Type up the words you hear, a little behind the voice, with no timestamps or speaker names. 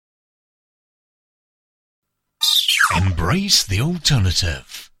Embrace the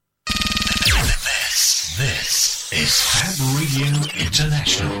alternative. This is Fab Radio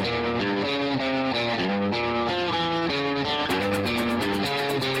International.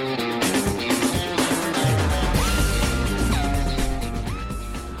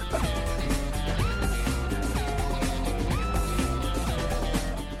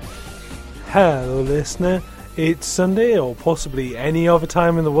 Hello listener, it's Sunday or possibly any other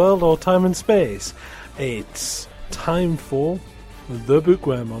time in the world or time and space. It's time for The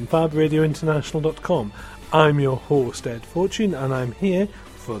Bookworm on FabRadioInternational.com. I'm your host Ed Fortune and I'm here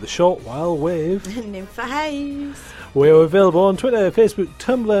for the short while with Nympha Hayes. We are available on Twitter, Facebook,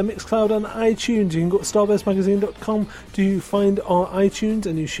 Tumblr, Mixcloud and iTunes. You can go to starburstmagazine.com to find our iTunes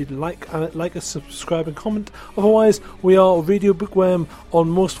and you should like us, subscribe and comment. Otherwise, we are Radio Bookworm on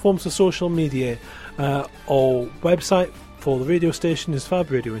most forms of social media. Our website for the radio station is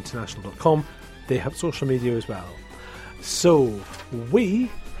fabradiointernational.com. They have social media as well. So,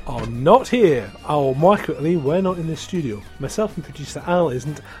 we are not here, or more accurately, we're not in the studio. Myself and producer Al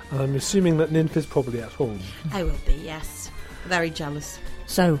isn't, and I'm assuming that Nymph is probably at home. I will be, yes. Very jealous.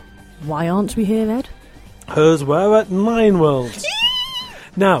 So, why aren't we here, Ed? Hers were at Nine Worlds.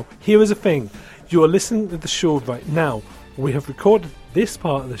 Now, here is a thing. You are listening to the show right now. We have recorded this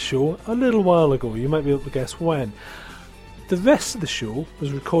part of the show a little while ago. You might be able to guess when. The rest of the show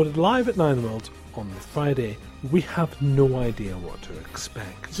was recorded live at Nine Worlds on the Friday. We have no idea what to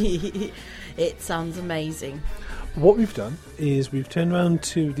expect. It sounds amazing. What we've done is we've turned around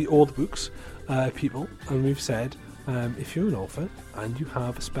to the All the Books people and we've said, if you're an author and you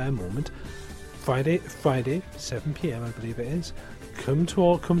have a spare moment, Friday, 7 p.m. I believe it is, come to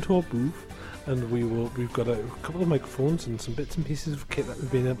our booth and we've got a couple of microphones and some bits and pieces of kit that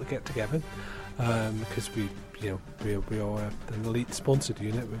we've been able to get together because we are an elite sponsored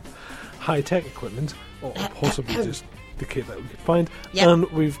unit with high-tech equipment, or possibly just the kit that we could find. Yep. And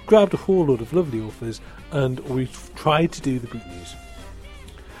we've grabbed a whole load of lovely authors, and we've tried to do the book news.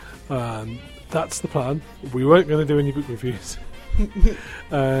 That's the plan. We weren't going to do any book reviews.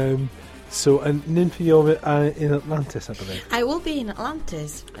 And Nymph, you're in Atlantis, I believe. I will be in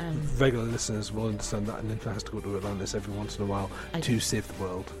Atlantis. Regular listeners will understand that Nymph has to go to Atlantis every once in a while to save the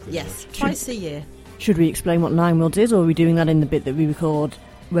world. Yes, twice a year. Should we explain what Nine Worlds is, or are we doing that in the bit that we record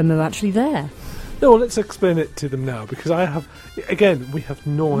when we're actually there? No, let's explain it to them now, because we have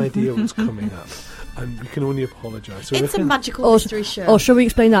no idea what's coming up, and we can only apologise. So it's a magical mystery show. Or shall we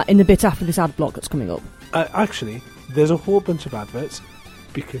explain that in the bit after this ad block that's coming up? Actually, there's a whole bunch of adverts,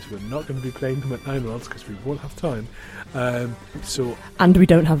 because we're not going to be playing them at Nine Worlds, because we won't have time. And we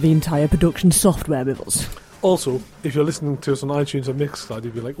don't have the entire production software with us. Also, if you're listening to us on iTunes or Mixcloud,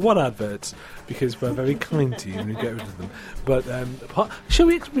 you'd be like, what adverts? Because we're very kind to you when you get rid of them. But,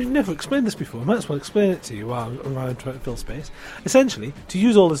 we've never explained this before. I might as well explain it to you while I'm trying to fill space. Essentially, to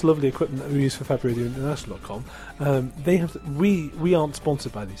use all this lovely equipment that we use for FabRadioInternational.com, we aren't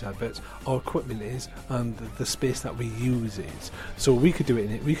sponsored by these adverts. Our equipment is, and the space that we use is. So we could do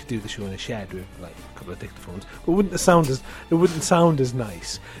it we could do the show in a shed with like a couple of dictaphones, but it wouldn't sound as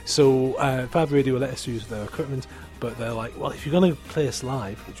nice. So Fab Radio will let us use their equipment, but they're like, well, if you're going to play us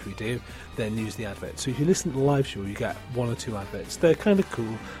live, which we do, then use the advert. So if you listen to the live show, you get one or two adverts. They're kind of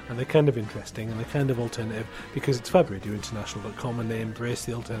cool, and they're kind of interesting, and they're kind of alternative, because it's FabRadioInternational.com, and they embrace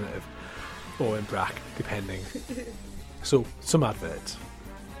the alternative, or in brack, depending. So, some adverts.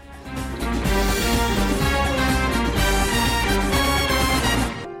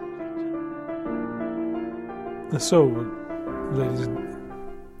 So,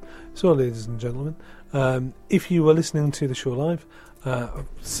 ladies and gentlemen, if you were listening to the show live,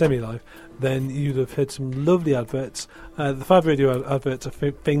 semi-live, then you'd have heard some lovely adverts. The Fab Radio adverts are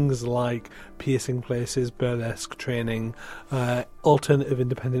things like piercing places, burlesque training, alternative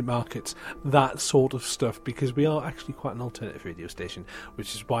independent markets, that sort of stuff, because we are actually quite an alternative radio station,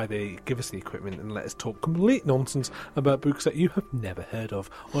 which is why they give us the equipment and let us talk complete nonsense about books that you have never heard of,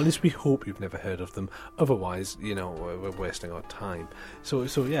 or at least we hope you've never heard of them. Otherwise, we're wasting our time. So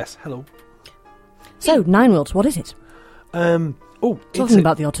yes, hello. So, Nine Worlds, what is it? Talking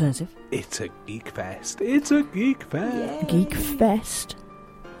about the alternative. It's a geek fest. Yay. Geek fest?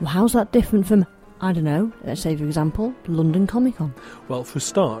 Well, how's that different from, I don't know, let's say for example, London Comic Con? Well, for a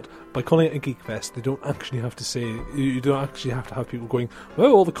start, by calling it a geek fest, you don't actually have to have people going,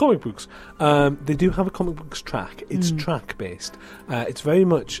 oh, all the comic books. They do have a comic books track. It's track based. It's very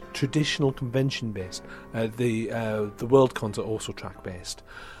much traditional convention based. The World Cons are also track based.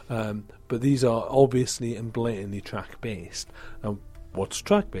 But these are obviously and blatantly track-based. Now, what's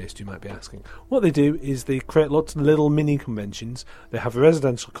track-based, you might be asking? What they do is they create lots of little mini conventions. They have a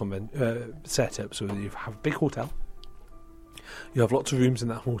residential setup, so you have a big hotel, You have lots of rooms in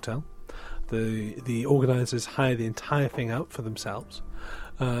that hotel. The organisers hire the entire thing out for themselves,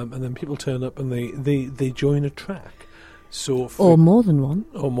 and then people turn up and they join a track. So Or more than one.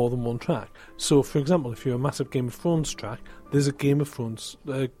 Or more than one track. So, for example, if you're a massive Game of Thrones track, there's a Game of Thrones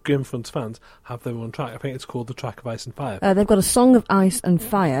fans have their own track. I think it's called the Track of Ice and Fire. They've got a Song of Ice and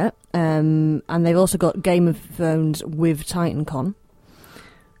Fire, and they've also got Game of Thrones with TitanCon.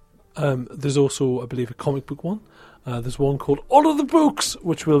 There's also, I believe, a comic book one. There's one called All of the Books,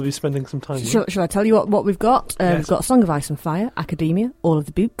 which we'll be spending some time with. Shall I tell you what we've got? Yes. We've got Song of Ice and Fire, Academia, All of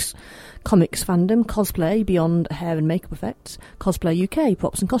the Books, Comics Fandom, Cosplay, Beyond Hair and Makeup Effects, Cosplay UK,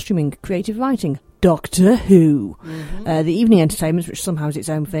 Props and Costuming, Creative Writing, Doctor Who, the Evening Entertainments, which somehow is its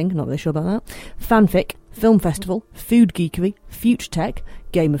own thing, not really sure about that, Fanfic, Film Festival, Food Geekery, Future Tech,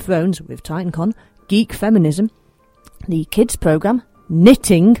 Game of Thrones with TitanCon, Geek Feminism, the Kids Programme,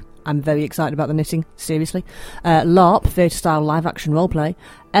 Knitting, I'm very excited about the knitting, seriously. LARP, Theatre Style Live Action Roleplay.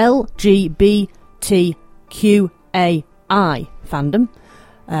 LGBTQAI Fandom.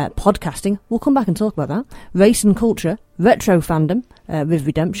 Podcasting, we'll come back and talk about that. Race and Culture. Retro Fandom with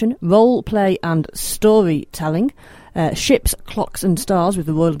Redemption. Roleplay and Storytelling. Ships, Clocks and Stars with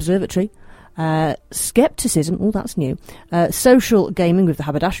the Royal Observatory. Skepticism, oh that's new. Social Gaming with the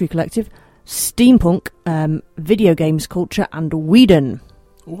Haberdashery Collective. Steampunk, Video Games Culture and Whedon.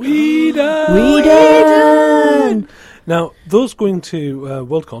 Whedon! Now, those going to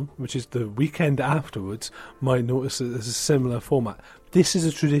Worldcon, which is the weekend afterwards, might notice that there's a similar format. This is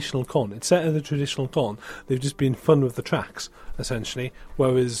a traditional con. It's set at a traditional con. They've just been fun with the tracks, essentially.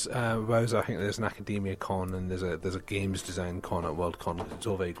 Whereas I think there's an Academia con and there's a games design con at Worldcon. It's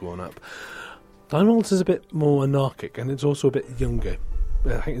all very grown up. Nine Worlds is a bit more anarchic and it's also a bit younger.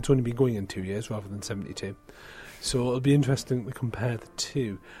 I think it's only been going in 2 years rather than 72. So it'll be interesting to compare the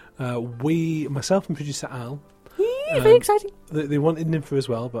two. Myself and producer Al, very exciting. They wanted Nympha as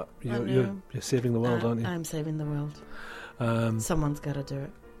well, but you're saving the world, aren't you? I'm saving the world. Someone's got to do it.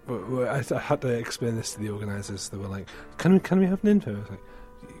 I had to explain this to the organisers. They were like, "Can we have Nympha?" I was like,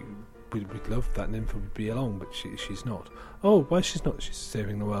 "We'd love that Nympha would be along, but she's not." Oh, why she's not? She's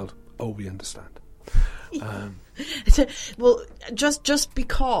saving the world. Oh, we understand. Well, just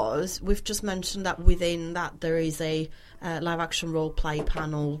because we've just mentioned that within that there is a live action role play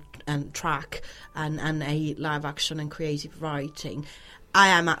panel and track and a live action and creative writing, I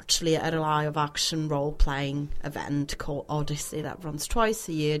am actually at a live action role playing event called Odyssey that runs twice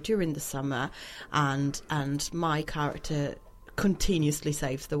a year during the summer, and my character continuously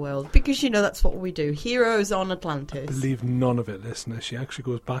saves the world because that's what we do. Heroes on Atlantis. Believe none of it, listener. She actually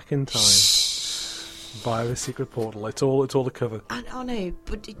goes back in time via the secret portal. It's all a cover. I know,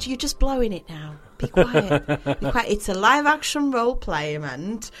 but you're just blowing it now. Be quiet. Be quiet. It's a live action role play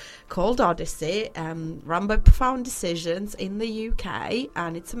event called Odyssey, run by Profound Decisions in the UK,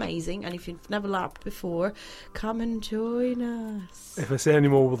 and it's amazing. And if you've never LARPed before, come and join us. If I say any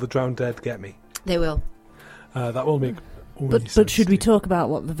more, will the Drowned Dead get me? They will. That will make. But should we talk about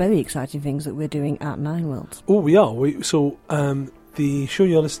what the very exciting things that we're doing at Nine Worlds? Oh, we are. The show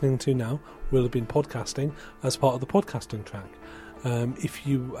you're listening to now will have been podcasting as part of the podcasting track. If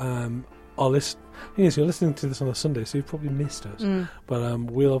you are listening, you're listening to this on a Sunday, so you've probably missed us. But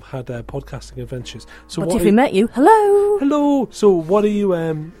we'll have had podcasting adventures. So what if we met you? Hello. Hello. So what are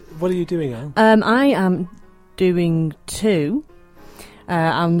you doing, Al? I am doing two.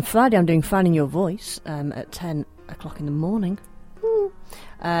 On Friday, I'm doing Finding Your Voice at 10 o'clock in the morning.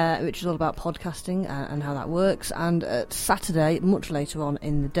 Which is all about podcasting and how that works. And Saturday, much later on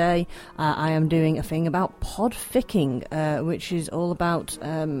in the day, I am doing a thing about podficking, which is all about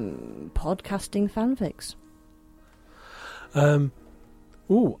podcasting fanfics.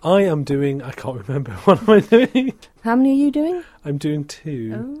 I am doing... I can't remember. What am I doing? How many are you doing? I'm doing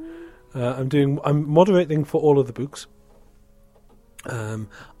two. I'm moderating for All of the Books.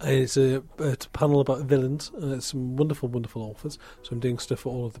 It's a panel about villains. Some wonderful, wonderful authors. So I'm doing stuff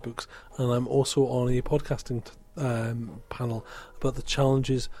for All of the Books, and I'm also on a podcasting panel about the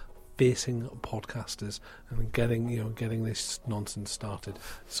challenges facing podcasters and getting this nonsense started,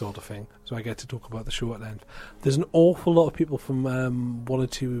 sort of thing. So I get to talk about the show at length. There's an awful lot of people from one or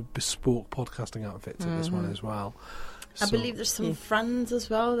two bespoke podcasting outfits at this one as well. I believe there's some friends as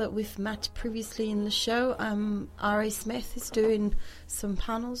well that we've met previously in the show. R.A. Smith is doing some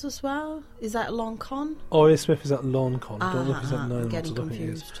panels as well. Is that LonCon? R.A. Smith is at LonCon. I don't know if he's at Nine Worlds. Getting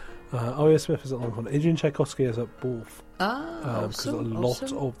confused. R.A. Smith is at LonCon. Adrian Tchaikovsky is at both. Because a lot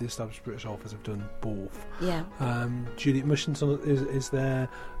of the established British authors have done both. Yeah. Juliet Mushinson is there.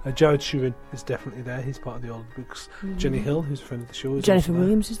 Jared Shurin is definitely there. He's part of the Old Books. Jenny Hill, who's a friend of the show, is Jennifer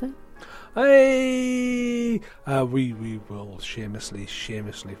Williams is there. Hey! We will shamelessly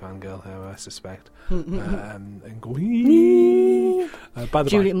fangirl her, I suspect. And go, by the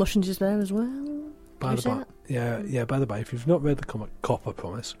Juliet by, Mushins is there as well. by the by, yeah. By the by, if you've not read the comic Copper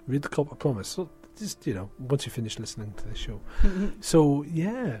Promise, read the Copper Promise. So just once you finish listening to the show. So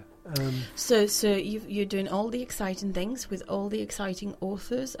yeah. So you're doing all the exciting things with all the exciting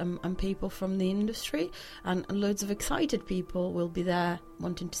authors and people from the industry, and loads of excited people will be there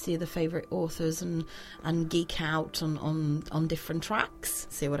wanting to see their favourite authors and geek out on different tracks.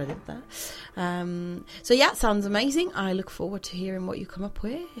 See what I did there? So yeah, sounds amazing. I look forward to hearing what you come up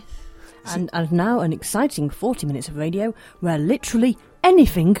with. And now an exciting 40 minutes of radio where literally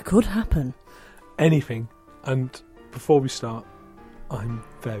anything could happen. Anything. And before we start, I'm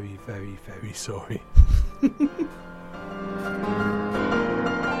very, very, very sorry.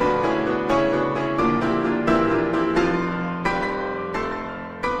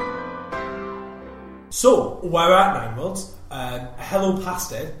 So we're at Nine Worlds. Hello,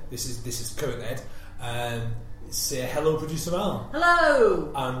 past Ed. This is current Ed. Say hello, producer Alan.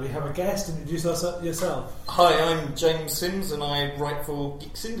 Hello. And we have a guest. Introduce yourself. Hi, I'm James Sims, and I write for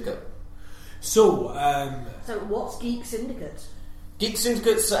Geek Syndicate. So what's Geek Syndicate? Geek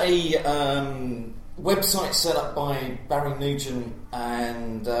Syndicate's a website set up by Barry Nugent,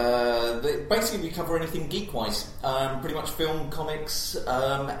 and basically we cover anything geek-wise. Pretty much film, comics,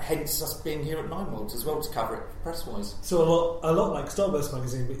 hence us being here at Nine Worlds as well to cover it press-wise. So a lot like Starburst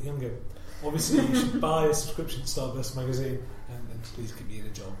magazine, but younger. Obviously, you should buy a subscription to Starburst magazine, and please keep me in a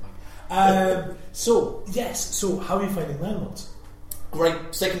job, Mike. So how are you finding Nine Worlds? Great.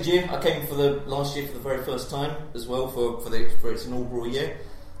 Second year. I came for the last year for the very first time as well for its inaugural year.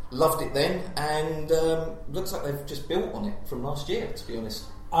 Loved it then, and looks like they've just built on it from last year, to be honest.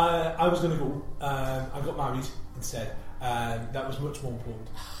 I was going to go. I got married instead. That was much more important.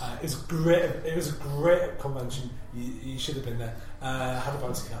 It was great. It was a great convention. You should have been there. Had a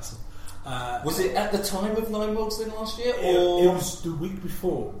bouncy castle. Was it at the time of Nine Worlds then last year? It was the week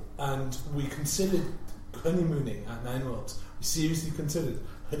before, and we considered honeymooning at Nine Worlds. We seriously considered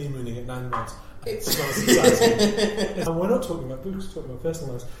honeymooning at Nine Worlds. It's not as exciting. And we're not talking about books, we're talking about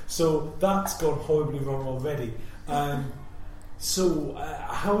personal lives. So that's gone horribly wrong already. So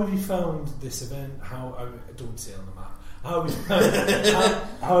how have you found this event? Don't say on the map. How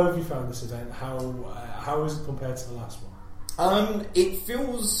have you found this event? How is it compared to the last one? It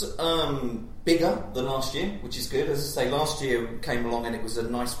feels bigger than last year, which is good. As I say, last year we came along and it was a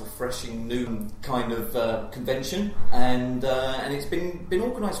nice, refreshing, new kind of convention, and it's been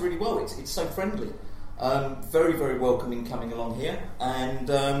organised really well. It's so friendly, very, very welcoming coming along here, and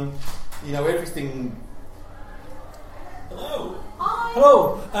everything. Hello. Hi.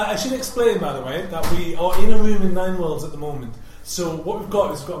 Hello. I should explain, by the way, that we are in a room in Nine Worlds at the moment. So what we've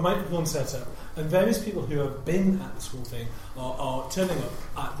got is we've got a microphone set up, and various people who have been at this whole thing are turning up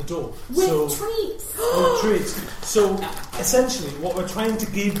at the door. With treats! With treats. So essentially what we're trying to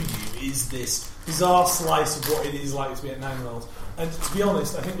give you is this bizarre slice of what it is like to be at Nine Worlds. And to be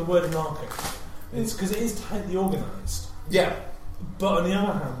honest, I think the word anarchic, it's because it is tightly organised. Yeah. But on the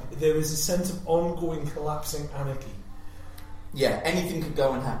other hand, there is a sense of ongoing collapsing anarchy. Yeah, anything could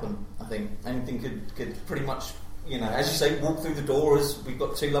go and happen, I think. Anything could pretty much, as you say, walk through the door, as we've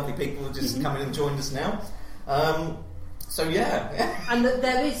got two lovely people who just come in and joined us now. So yeah. And that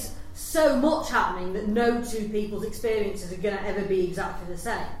there is so much happening that no two people's experiences are going to ever be exactly the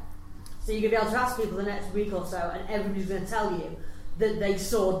same. So you're going to be able to ask people the next week or so, and everybody's going to tell you that they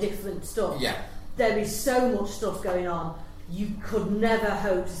saw different stuff. Yeah. There is so much stuff going on. You could never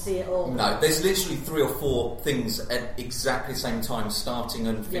hope to see it all. No, there's literally 3 or 4 things at exactly the same time, starting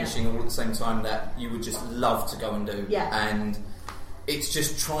and finishing all at the same time, that you would just love to go and do. Yeah. And it's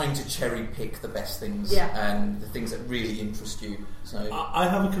just trying to cherry pick the best things and the things that really interest you. So I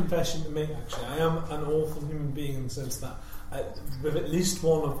have a confession to make, actually. I am an awful human being in the sense that with at least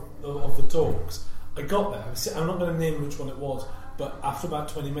one of the talks, I got there. I'm not going to name which one it was, but after about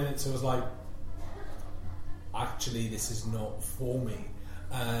 20 minutes I was like, actually this is not for me,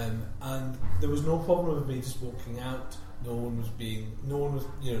 and there was no problem with me just walking out. No one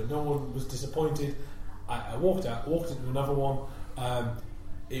was disappointed. I walked out, walked into another one.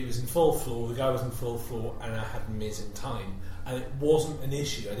 It was in full floor, the guy was in full floor, and I had amazing time, and it wasn't an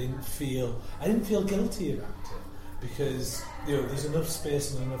issue. I didn't feel guilty about it, because there's enough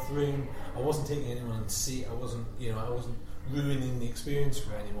space and enough room. I wasn't taking anyone on the seat. I wasn't ruining the experience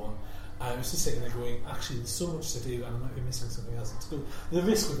for anyone. I was just sitting there going, actually, there's so much to do, and I might be missing something else to do. The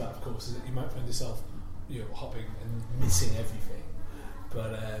risk with that, of course, is that you might find yourself, hopping and missing everything.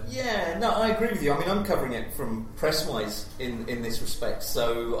 But yeah, no, I agree with you. I mean, I'm covering it from press-wise in this respect,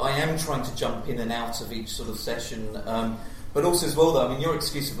 so I am trying to jump in and out of each sort of session. But also as well, though, I mean, your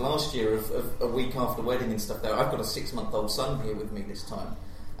excuse of last year of a week after wedding and stuff there, I've got a 6-month-old son here with me this time.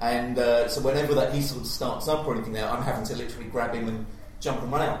 And so whenever that he sort of starts up or anything there, I'm having to literally grab him and jump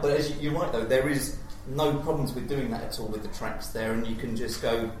and run out. But as you're right, though, there is no problems with doing that at all with the tracks there, and you can just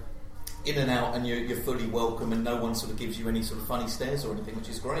go in and out, and you're fully welcome, and no one sort of gives you any sort of funny stares or anything, which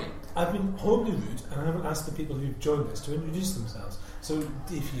is great. I've been horribly rude, and I haven't asked the people who've joined us to introduce themselves. So,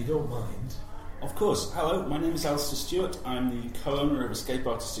 if you don't mind... Of course. Hello, my name is Alistair Stewart. I'm the co-owner of Escape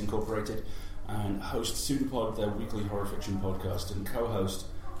Artists Incorporated and host Pseudopod, their weekly horror fiction podcast, and co-host,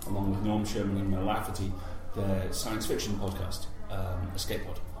 along with Norm Sherman and Mel Lafferty, their science fiction podcast, Escape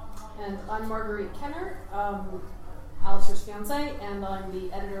Pod. And I'm Marguerite Kenner, Alistair's fiancée, and I'm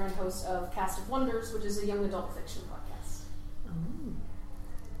the editor and host of Cast of Wonders, which is a young adult fiction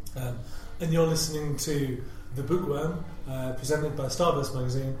podcast. And you're listening to The Bookworm, presented by Starburst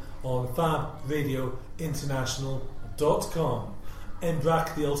Magazine on FabRadioInternational.com.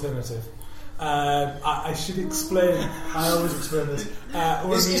 Embrac the alternative. I should explain. I always explain this.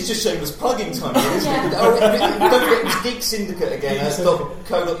 It's just shameless plugging time, isn't it? Don't forget, it's Geek Syndicate again.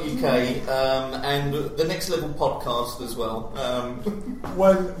 .co.uk, and the Next Level podcast as well.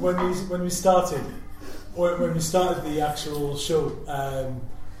 When we started the actual show,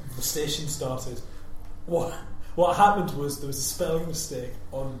 the station started. What happened was there was a spelling mistake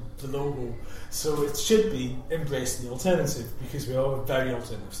on the logo, so it should be Embrace the Alternative, because we are a very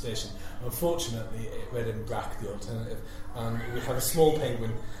alternative station. Unfortunately, it read Embrac the Alternative, and we have a small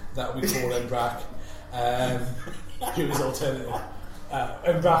penguin that we call Embrac, who is alternative.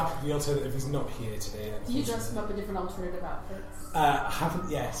 Embrac the Alternative is not here today. Do you dress him up in different alternative outfits? I haven't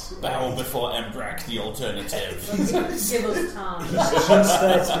yet. Bow before Embrac the Alternative. Give us time. It's just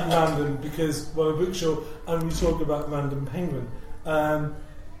there to be random, because we're a book show and we talk about random penguin.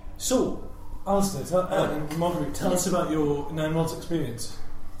 So, Alistair, Margaret, tell us about your 9 months experience.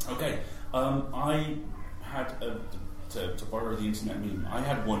 Okay, I had, to borrow the internet meme, I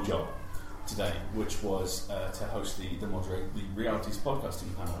had one job today, which was to host the Realities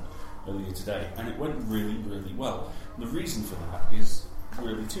podcasting panel earlier today, and it went really, really well. The reason for that is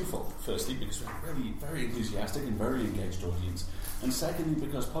really twofold. Firstly, because we have a really very enthusiastic and very engaged audience, and secondly,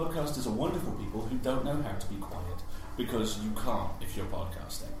 because podcasters are wonderful people who don't know how to be quiet, because you can't if you're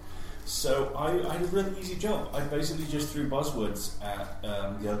podcasting. So I had a really easy job. I basically just threw buzzwords at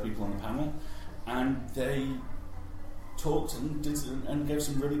the other people on the panel, and they talked and gave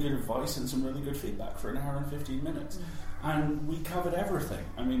some really good advice and some really good feedback for an hour and 15 minutes. And we covered everything.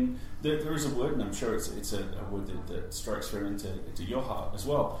 I mean, there is a word, and I'm sure it's a word that strikes fear into your heart as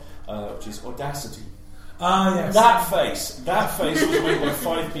well, which is audacity. Ah, yes. That face was made by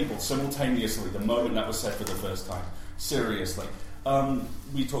 5 people simultaneously the moment that was said for the first time. Seriously.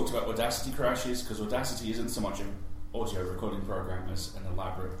 We talked about Audacity crashes, because Audacity isn't so much an audio recording program as an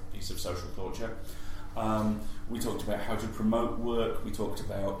elaborate piece of social torture. We talked about how to promote work. We talked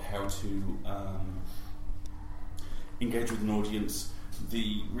about how to engage with an audience,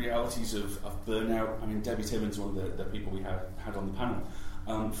 the realities of burnout. I mean, Debbie Timmons, one of the people we had on the panel,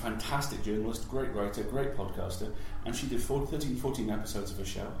 fantastic journalist, great writer, great podcaster, and she did 14 episodes of a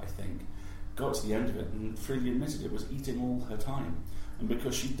show, I think. Got to the end of it and freely admitted it was eating all her time. And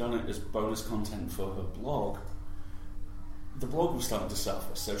because she'd done it as bonus content for her blog, the blog was starting to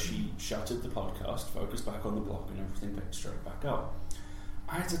suffer, so she shuttered the podcast, focused back on the blog, and everything picked straight back up.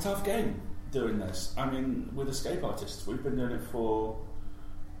 It's a tough game doing this. I mean, with Escape Artists, we've been doing it for...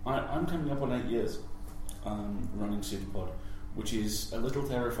 I'm coming up on 8 years running Pseudopod, which is a little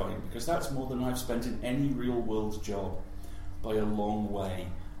terrifying, because that's more than I've spent in any real-world job by a long way.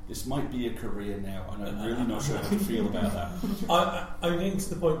 This might be a career now, and I'm really not sure how to feel about that. I'm getting to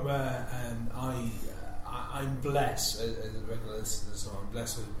the point where I'm blessed, as a regular listener, so I'm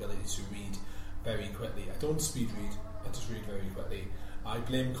blessed with the ability to read very quickly. I don't speed read, I just read very quickly. I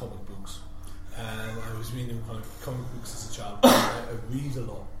blame comic books. I was reading comic books as a child. I read a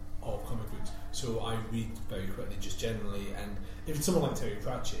lot of comic books, so I read very quickly, just generally. And if it's someone like Terry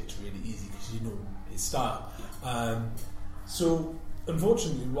Pratchett, it's really easy because you know his style. So,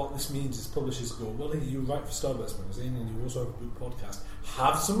 unfortunately, what this means is publishers go, well, you write for Starburst Magazine and you also have a book podcast.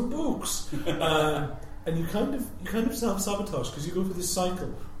 Have some books, and you kind of self-sabotage, because you go through this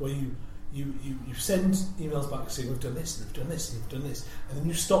cycle where you send emails back saying we've done this and we've done this and we've done this, and then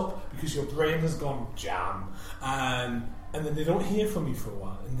you stop because your brain has gone jam, and then they don't hear from you for a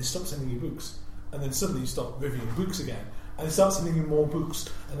while, and they stop sending you books, and then suddenly you start reviewing books again, and they start sending you more books,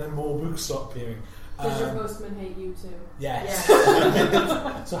 and then more books start appearing, Does your postman hate you too? Yes.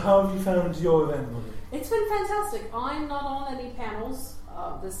 So how have you found your event, Molly? It's been fantastic. I'm not on any panels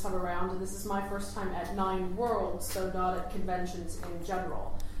this time around, and this is my first time at 9 Worlds, so not at conventions in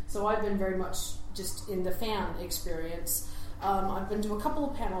general. So I've been very much just in the fan experience. I've been to a couple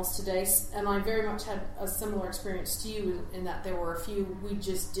of panels today, and I very much had a similar experience to you in that there were a few we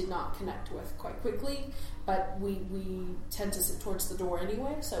just did not connect with quite quickly, but we tend to sit towards the door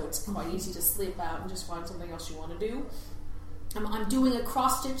anyway, so it's quite easy to slip out and just find something else you want to do. I'm doing a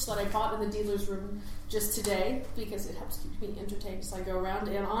cross-stitch that I bought in the dealer's room just today because it helps keep me entertained as I go around.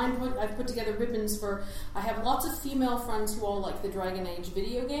 And I've put together ribbons for... I have lots of female friends who all like the Dragon Age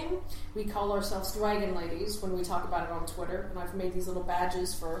video game. We call ourselves Dragon Ladies when we talk about it on Twitter. And I've made these little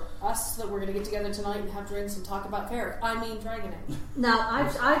badges for us that we're going to get together tonight and have drinks and talk about Dragon Age. Now,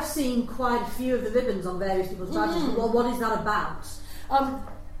 I've seen quite a few of the ribbons on various people's badges. Well, what is that about?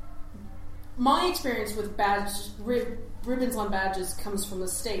 My experience with ribbons on badges comes from the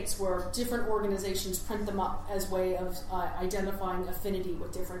States, where different organizations print them up as way of identifying affinity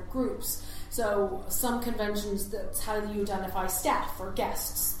with different groups. So some conventions, that's how you identify staff or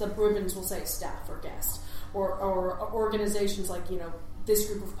guests. The ribbons will say staff or guest. Or organizations like, this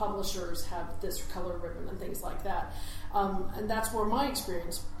group of publishers have this color ribbon and things like that. And that's where my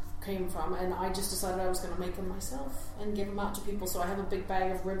experience came from, and I just decided I was going to make them myself and give them out to people. So I have a big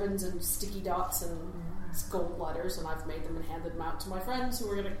bag of ribbons and sticky dots and gold letters, and I've made them and handed them out to my friends who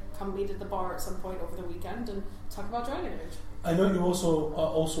are going to come meet at the bar at some point over the weekend and talk about Dragon Age. I know you are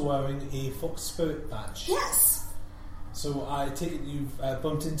also wearing a Fox Spirit badge. Yes. So I take it you've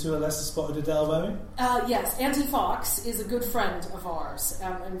bumped into a lesser spotted Adele wearing? Yes, Auntie Fox is a good friend of ours.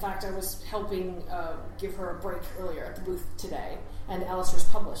 In fact, I was helping give her a break earlier at the booth today, and Alistair's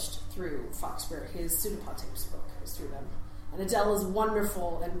published through Fox Spirit. His Pseudopod Tapes book is through them. And Adele is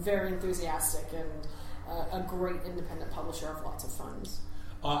wonderful and very enthusiastic and a great independent publisher of lots of funds.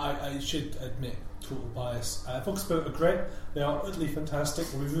 I should admit, total bias. Fox Spirit are great. They are utterly fantastic.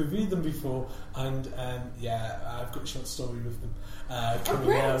 We've reviewed them before, and I've got a short story with them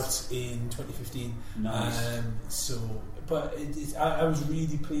coming out in 2015. Nice. I was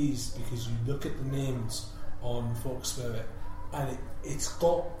really pleased because you look at the names on Fox Spirit, and it's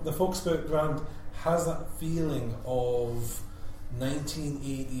got the Fox Spirit brand has that feeling of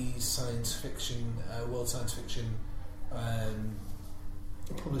 1980s science fiction, world science fiction.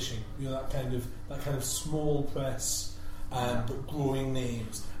 Publishing, that kind of small press, but growing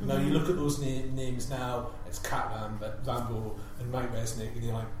names. Now you look at those names now. It's Cat Rambo and Mike Resnick, and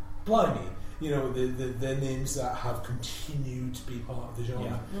you're like, blimey, the names that have continued to be part of the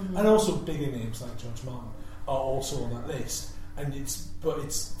genre, and also bigger names like George Martin are also on that list. And it's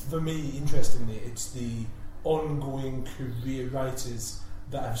for me, interestingly, it's the ongoing career writers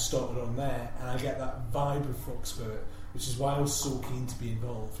that have started on there, and I get that vibe of Fox Spirit, which is why I was so keen to be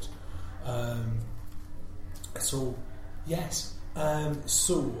involved. I'm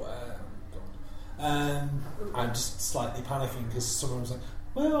just slightly panicking because someone was like,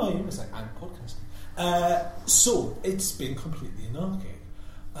 where are you? I was like, I'm podcasting. So it's been completely anarchic.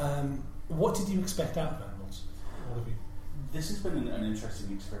 What did you expect out of Animals? All of you? This has been an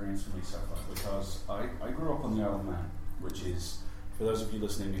interesting experience for me so far, because I grew up on the Isle of Man, which is, for those of you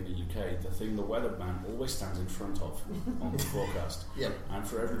listening in the UK, the thing the weatherman always stands in front of on the forecast. Yep. And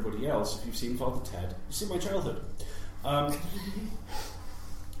for everybody else, if you've seen Father Ted, you've seen my childhood. And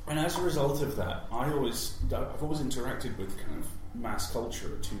as a result of that, I've always interacted with kind of mass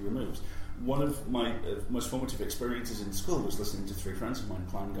culture at two removes. One of my most formative experiences in school was listening to three friends of mine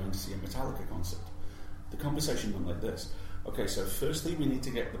plan going to see a Metallica concert. The conversation went like this. Okay, so firstly we need to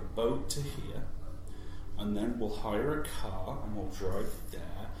get the boat to here, and then we'll hire a car and we'll drive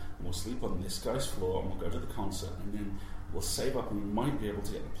there, and we'll sleep on this guy's floor, and we'll go to the concert, and then we'll save up and we might be able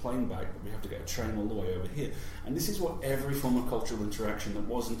to get the plane back, but we have to get a train all the way over here. And this is what every form of cultural interaction that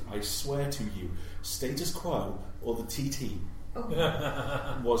wasn't, I swear to you, status quo or the TT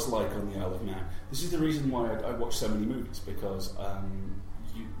was like on the Isle of Man. This is the reason why I watch so many movies, because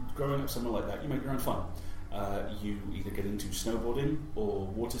growing up somewhere like that, you make your own fun. You either get into snowboarding or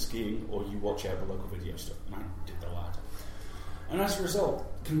water skiing, or you watch out the local video store, and I did the latter. And as a result,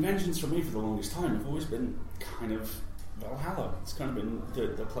 conventions for me for the longest time have always been kind of Valhalla. It's kind of been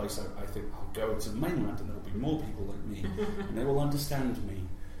the place I think I'll go to the mainland and there will be more people like me and they will understand me,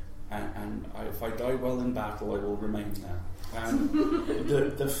 and if I die well in battle I will remain there. And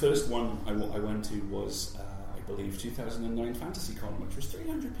the first one I went to was I believe 2009 FantasyCon, which was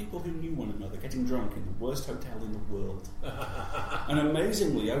 300 people who knew one another getting drunk in the worst hotel in the world. And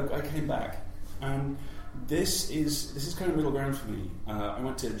amazingly I came back, and This is kind of middle ground for me. I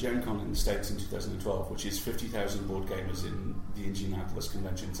went to Gen Con in the States in 2012, which is 50,000 board gamers in the Indianapolis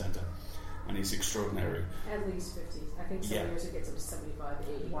Convention Center, and it's extraordinary. At least 50. I think some years it gets up to 75,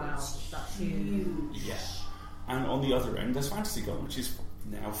 80. Wow, that's huge. Yeah. And on the other end, there's FantasyCon, which is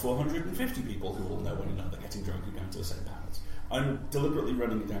now 450 people who all know one another, getting drunk and going to the same panels. I'm deliberately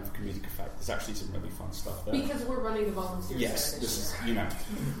running it down for comedic effect. There's actually some really fun stuff there. Because we're running the volunteer Yes, this is,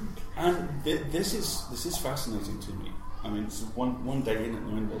 and this is fascinating to me. I mean, so one day in at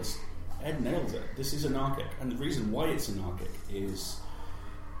Nine Ed nailed it. This is anarchic, and the reason why it's anarchic is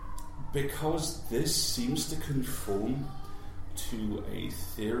because this seems to conform to a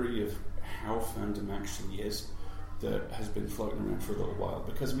theory of how fandom actually is that has been floating around for a little while.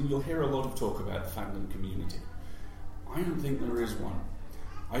 Because, I mean, you'll hear a lot of talk about the fandom community. I don't think there is one.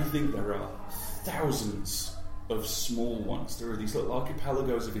 I think there are thousands of small ones. There are these little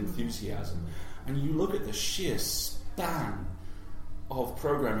archipelagos of enthusiasm. And you look at the sheer span of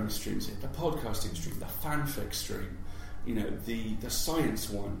programming streams here, the podcasting stream, the fanfic stream, the science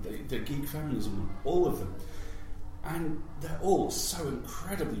one, the geek feminism one, all of them. And they're all so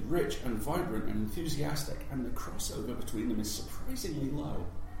incredibly rich and vibrant and enthusiastic, and the crossover between them is surprisingly low.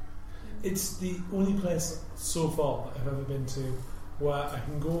 It's the only place so far that I've ever been to where I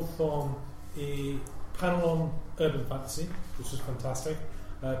can go from a panel on urban fantasy, which was fantastic.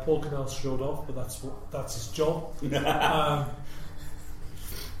 Paul Cannell showed off, but that's his job.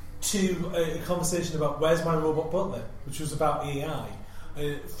 To a conversation about Where's My Robot Butler, which was about AI.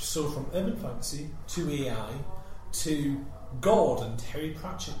 So from urban fantasy to AI to God and Terry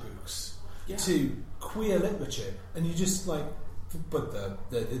Pratchett books to queer literature, and you just like. But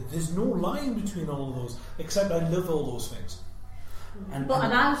there's no line between all of those, except I love all those things. And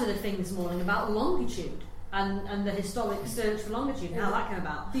I was at a thing this morning about longitude and the historic search for longitude and how that came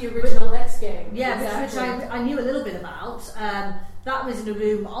about. The original X game. Yeah, exactly. which I knew a little bit about. That was in a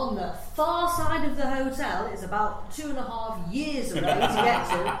room on the far side of the hotel. It's about 2.5 years away to get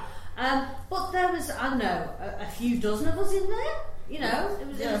to. But there was, I don't know, a few dozen of us in there. It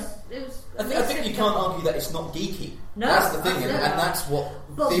was. I think you can't argue that it's not geeky. No, that's the thing, and that's what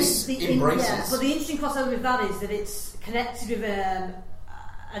this embraces. But the interesting crossover with that is that it's connected with a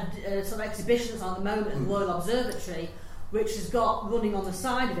sort of exhibition that's on the moment at the Royal Observatory, which has got running on the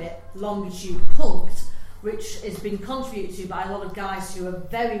side of it Longitude Punked, which has been contributed to by a lot of guys who are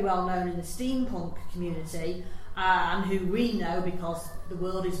very well known in the steampunk community. And who we know because the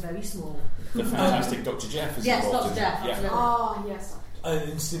world is very small. The fantastic Dr. Jeff is yes, involved Dr. Jeff. Yeah. Oh, yes.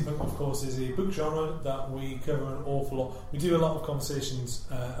 And steampunk, of course, is a book genre that we cover an awful lot. We do a lot of conversations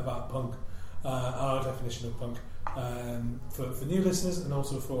about punk, our definition of punk, for new listeners and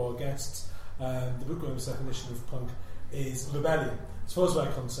also for our guests. The bookworm's definition of punk is rebellion. As far as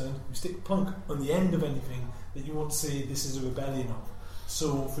we're concerned, you stick punk on the end of anything that you want to say this is a rebellion of.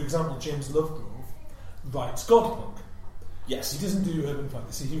 So, for example, James Lovegrove writes Godpunk. Yes. He doesn't do urban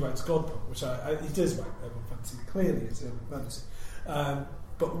fantasy, he writes Godpunk, which he does write urban fantasy, clearly it's urban fantasy.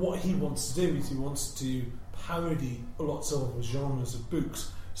 But what he wants to do is he wants to parody lots of genres of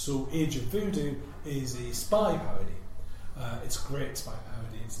books. So Age of Voodoo is a spy parody. It's a great spy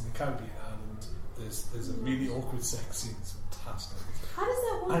parody, it's in the Caribbean island, there's a really awkward sex scene, it's fantastic. How does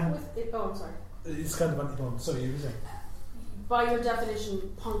that work with it? Oh, I'm sorry. It's kind of anti-punk, sorry, you were saying? By your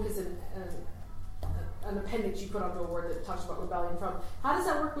definition, punk is an appendix you put onto a word that talks about rebellion from. How does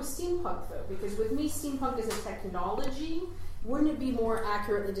that work with steampunk, though? Because with me, steampunk is a technology. Wouldn't it be more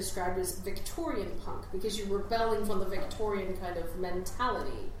accurately described as Victorian punk? Because you're rebelling from the Victorian kind of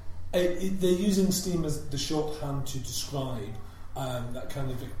mentality. They're using steam as the shorthand to describe that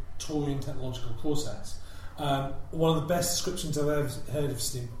kind of Victorian technological process. One of the best descriptions I've ever heard of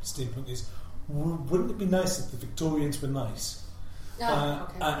steampunk is, wouldn't it be nice if the Victorians were nice?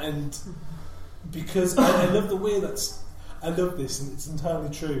 Okay. And because I love the way I love this, and it's entirely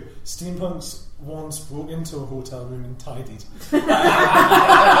true. Steampunks once broke into a hotel room and tidied.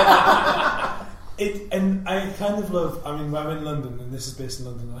 And I kind of love, I mean, I'm in London, and this is based in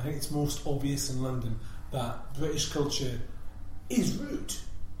London, and I think it's most obvious in London that British culture is rude.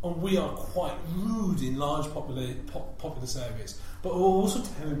 And we are quite rude in large populous areas, but we're also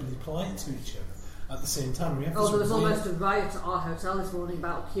terribly polite to each other at the same time. We have there was almost a riot at our hotel this morning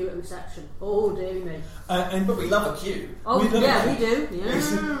about a queue at reception. Oh, dear me. But we love a queue. Oh, we do.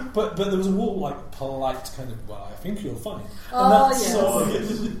 Yeah. But there was a whole polite kind of, well, I think you'll find. Oh, and that's yes. sort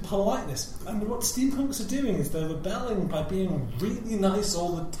of politeness. And what steampunks are doing is they're rebelling by being really nice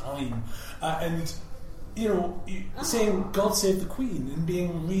all the time. Saying God save the Queen and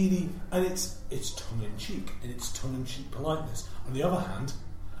being really, and it's tongue in cheek, and it's tongue in cheek politeness. On the other hand,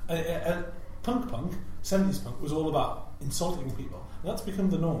 punk, 70s punk, was all about insulting people. And that's become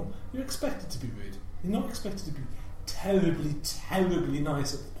the norm. You're expected to be rude. You're not expected to be terribly, terribly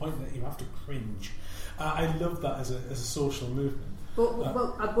nice at the point that you have to cringe. I love that as a social movement. But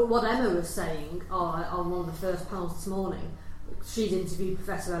what Emma was saying on one of the first panels this morning, she's interviewed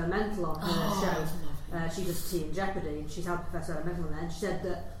Professor Elemental on her show. She does Tea and Jeopardy, and she's had Professor Elemental on there, and she said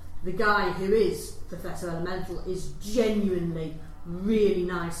that the guy who is Professor Elemental is genuinely really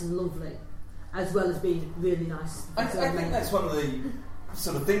nice and lovely, as well as being really nice. I think that's one of the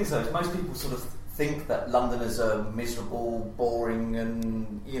sort of things, though. Most people sort of think that Londoners are miserable, boring,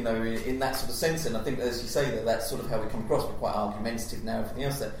 and, you know, in that sort of sense. And I think, as you say, that's sort of how we come across. We're quite argumentative now, everything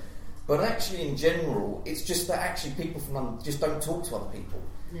else there. But actually, in general, it's just that actually people from London just don't talk to other people.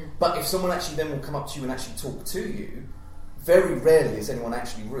 Yeah. But if someone actually then will come up to you and actually talk to you, very rarely is anyone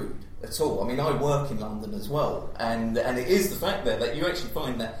actually rude at all. I mean, I work in London as well, and it is the fact there that you actually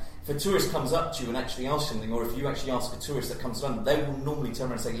find that if a tourist comes up to you and actually asks something, or if you actually ask a tourist that comes to London, they will normally turn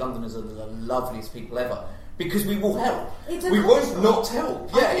around and say Londoners are the loveliest people ever, because we will help. We won't not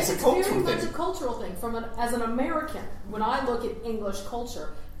help. Yeah, it's a cultural thing. It's a cultural thing. As an American, when I look at English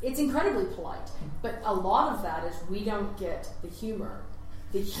culture, it's incredibly polite, but a lot of that is we don't get the humor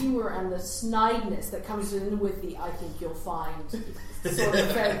and the snideness that comes in with the I think you'll find sort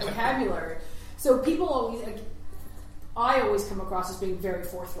of vocabulary. So people I always come across as being very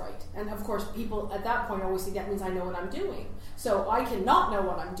forthright, and of course people at that point always think that means I know what I'm doing. So I cannot know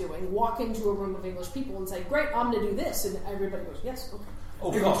what I'm doing, walk into a room of English people and say, great, I'm going to do this, and everybody goes, yes, okay.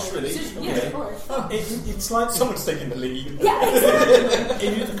 Oh gosh, really? Yes, of course. It's like someone's taking the lead. Yeah, exactly.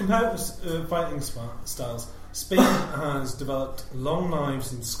 If you compare fighting styles, Spain has developed long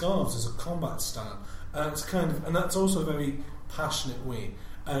knives and scarves as a combat style, and and that's also a very passionate way,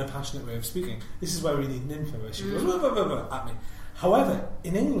 and a passionate way of speaking. This is where we need Nympha, where she goes blah, blah, blah, blah, at me. However,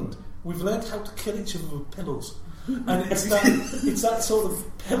 in England, we've learned how to kill each other with pillows, and it's that sort of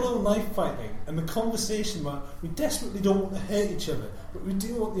pillow knife fighting, and the conversation where we desperately don't want to hurt each other, but we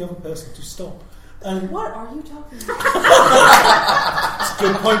do want the other person to stop. And what are you talking about? It's a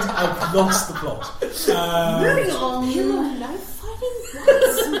good point. I've lost the plot. Moving on. Pillow knife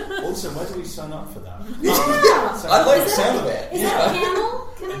fighting? Also, where do we sign up for that? I like the sound of it. Is that a panel?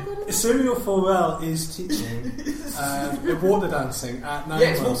 Can I go to that? Cyril Forel is teaching water dancing at 9. Yeah,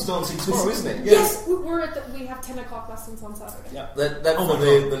 it's water dancing tomorrow, isn't it? Yeah. Yes, we have 10 o'clock lessons on Saturday. Yeah. That for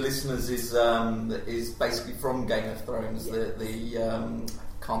the listeners is basically from Game of Thrones. The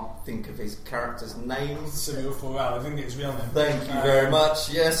can't think of his character's name. Cyril Forel, I think it's real name. Thank you very much.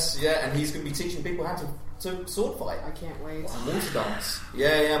 Yes, yeah, and he's going to be teaching people how to sword fight. I can't wait. And water dance.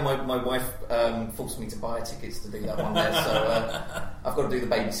 Yeah. My wife forced me to buy tickets to do that one there, so I've got to do the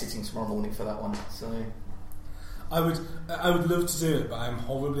babysitting tomorrow morning for that one. So I would love to do it, but I'm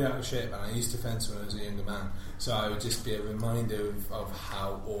horribly out of shape, and I used to fence when I was a younger man. So I would just be a reminder of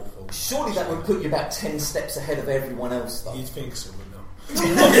how awful. Surely that would put you about 10 steps ahead of everyone else, though. You'd think so, but no.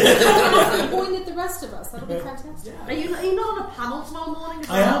 Point at the rest of us. That'll be fantastic. Are you not on a panel tomorrow morning?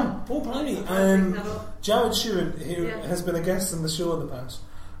 I am. Oh, blimey. Jared Sheeran, who has been a guest on the show in the past,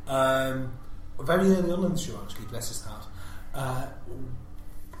 very early on in the show, actually, bless his heart,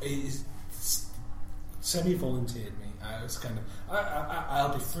 is semi-volunteered me. I was kind of,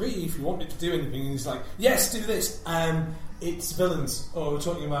 I'll be free if you want me to do anything. And he's like, yes, do this. It's villains. Oh, we're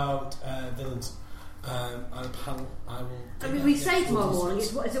talking about villains. On a panel, I will. I mean, we say tomorrow morning.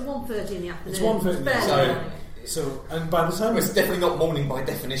 Is it 1:30 in the afternoon? It's 1:30. So, and by the time it's definitely not morning by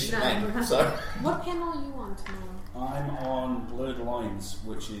definition, then. So, what panel are you on tomorrow? I'm on Blurred Lines,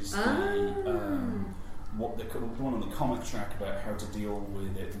 which is the one on the comic track about how to deal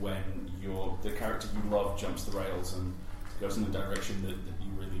with it when the character you love jumps the rails and goes in a direction that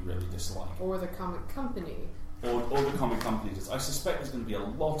you really, really dislike. Or the comic company. Or the comic company does. I suspect there's going to be a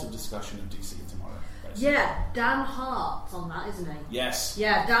lot of discussion of DC tomorrow. Basically. Yeah, Dan Hart's on that, isn't he? Yes.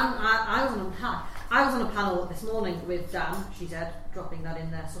 Yeah, Dan. I was on a panel this morning with Dan. She said, dropping that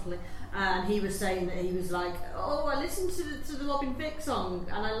in there subtly, and he was saying that he was like, "Oh, I listened to the Robin Thicke song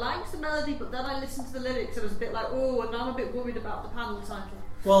and I liked the melody, but then I listened to the lyrics. I was a bit like, oh, and now I'm a bit worried about the panel title."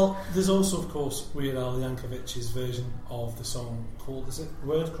 Well, there's also, of course, Weird Al Yankovic's version of the song called, is it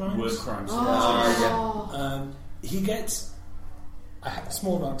Word Crimes? Word Crimes. Oh. He gets a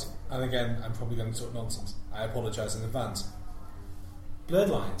small amount, and again, I'm probably going to talk nonsense. I apologise in advance. Word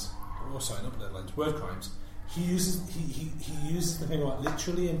Crimes. he uses the thing about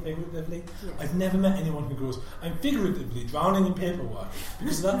literally and figuratively. Yes. I've never met anyone who goes, I'm figuratively drowning in paperwork,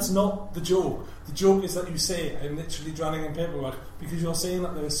 because that's not the joke. The joke is that you say, I'm literally drowning in paperwork, because you're saying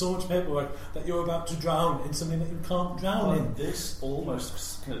that there is so much paperwork that you're about to drown in something that you can't drown in. This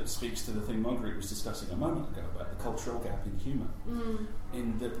almost kind of speaks to the thing Marguerite was discussing a moment ago about the cultural gap in humour.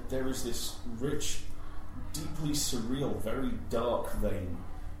 In that there is this rich, deeply surreal, very dark vein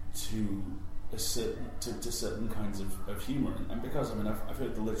to certain kinds of humour, and because I've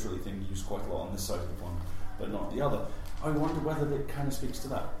heard the literally thing used quite a lot on this side of the pond, but not the other. I wonder whether it kind of speaks to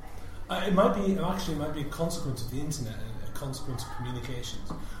that. It might be a consequence of the internet, a consequence of communications,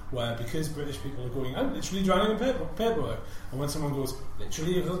 where because British people are going, I'm literally drowning in paperwork, and when someone goes,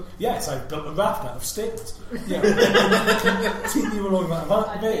 literally, yes, I've built a raft out of statements. Yeah, continue along that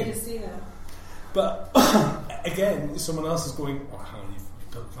vein. I'd to see that. But again, someone else is going, oh, hang on,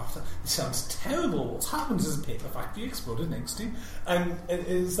 you've built a raft. It sounds terrible. What's happened is a paper factory exploded next to you, and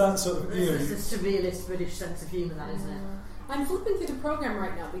is that sort of It's a surrealist British sense of humour, that, isn't it? I'm flipping through the program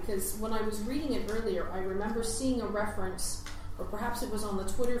right now because when I was reading it earlier, I remember seeing a reference, or perhaps it was on the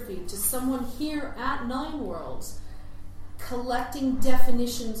Twitter feed, to someone here at Nine Worlds collecting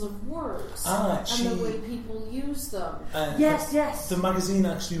definitions of words and the way people use them. Yes. The magazine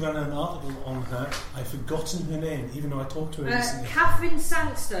actually ran an article on her. I've forgotten her name, even though I talked to her recently. Catherine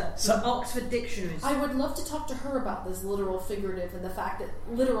Sangster from Oxford Dictionaries. I would love to talk to her about this literal figurative and the fact that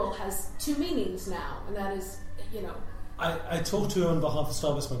literal has two meanings now, and that is, I talked to her on behalf of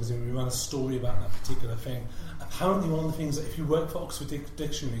Starburst magazine. We ran a story about that particular thing. Apparently, one of the things that if you work for Oxford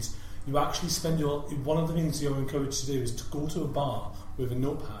Dictionaries, you actually spend one of the things you're encouraged to do is to go to a bar with a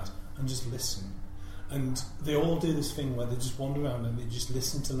notepad and just listen. And they all do this thing where they just wander around and they just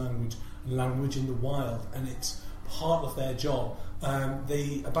listen to language in the wild, and it's part of their job.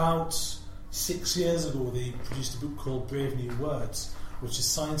 About 6 years ago, they produced a book called Brave New Words, which is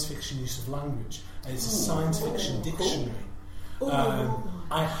science fiction use of language, and it's a science fiction dictionary.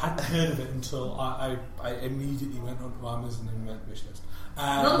 I hadn't heard of it until I immediately went onto Amazon and went wish list.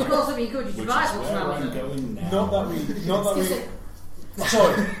 Not of course that we encourage you to buy books from Amazon. Not that we.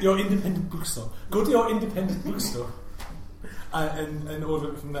 Sorry, your independent bookstore. Go to your independent bookstore and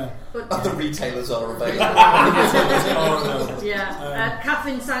order it from there. But other retailers are available.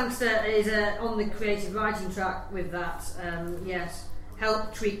 Catherine Sangster is on the creative writing track with that. Yes.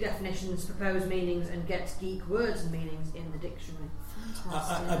 Help tweak definitions, propose meanings, and get geek words and meanings in the dictionary.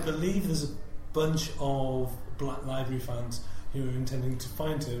 I believe there's a bunch of Black Library fans who are intending to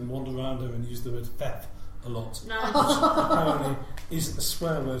find her and wander around her and use the word "fef" a lot. Nice. Apparently is a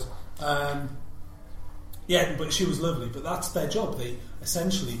swear word. But she was lovely. But that's their job. They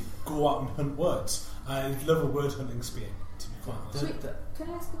essentially go out and hunt words. I love a word hunting spear, to be quite honest. Wait, can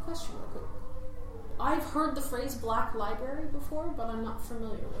I ask a question real quick? I've heard the phrase Black Library before, but I'm not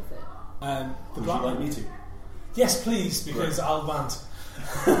familiar with it. Would you like me to? Yes, please, because I'll rant.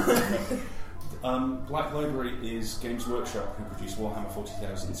 Black Library is Games Workshop, who produce Warhammer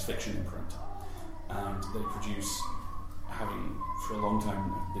 40,000's fiction imprint, and they produce, having for a long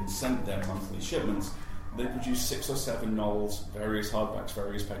time been sent their monthly shipments, they produce 6 or 7 novels, various hardbacks,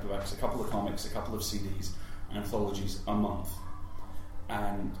 various paperbacks, a couple of comics, a couple of CDs, anthologies a month.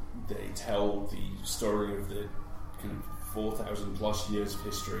 And they tell the story of the kind of 4,000 plus years of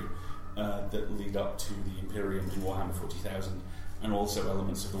history that lead up to the Imperium in Warhammer 40,000, and also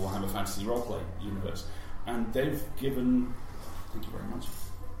elements of the Warhammer Fantasy Roleplay universe. And they've given, thank you very much,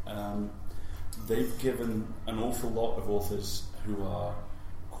 they've given an awful lot of authors who are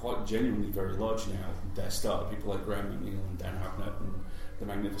quite genuinely very large now their start. People like Graham McNeil and Dan Hartnett and the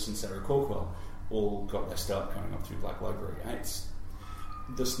magnificent Sarah Corkwell all got their start coming up through Black Library. And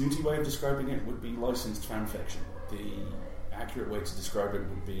the snooty way of describing it would be licensed fan fiction. The accurate way to describe it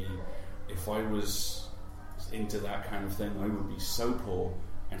would be, if I was into that kind of thing, I would be so poor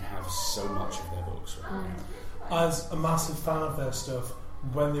and have so much of their books right now. As a massive fan of their stuff,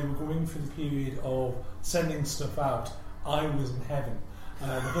 when they were going through the period of sending stuff out, I was in heaven.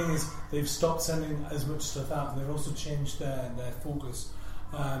 The thing is, they've stopped sending as much stuff out, and they've also changed their focus.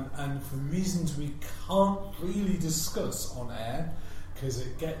 And for reasons we can't really discuss on air, because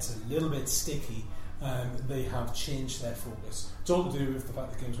it gets a little bit sticky, they have changed their focus. It's all to do with the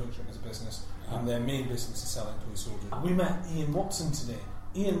fact that Games Workshop is a business, and their main business is selling toy soldiers. We met Ian Watson today.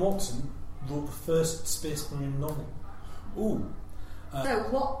 Ian Watson wrote the first Space Marine novel. Ooh. So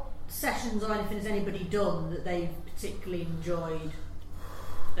what sessions or anything has anybody done that they've particularly enjoyed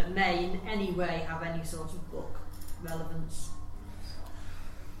that may in any way have any sort of book relevance?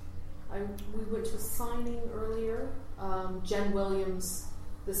 We went to a signing earlier. Jen Williams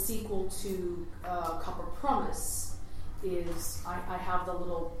the sequel to Copper Promise is I have the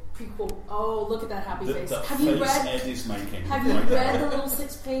little prequel. Oh, look at that happy face! Have you read? Ed is making. Have you read the little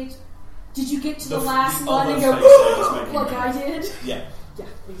 6-page? Did you get to the last the line and other go, face like I did? Yeah. Yeah,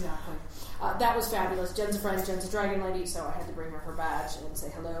 exactly. That was fabulous. Jen's a friend. Jen's a dragon lady, so I had to bring her badge and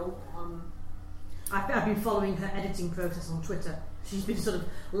say hello. I've been following her editing process on Twitter. She's been sort of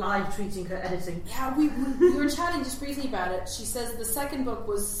live tweeting her editing. Yeah, we were chatting just briefly about it. She says the second book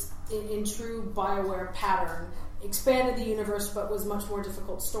was in true BioWare pattern, expanded the universe, but was much more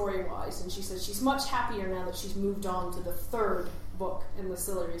difficult story-wise. And she says she's much happier now that she's moved on to the third book in the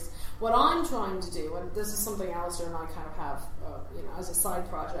series. What I'm trying to do, and this is something Alistair and I kind of have, as a side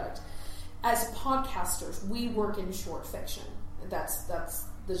project, as podcasters, we work in short fiction. That's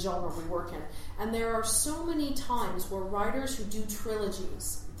the genre we work in. And there are so many times where writers who do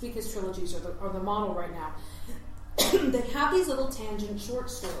trilogies, because trilogies are the model right now, they have these little tangent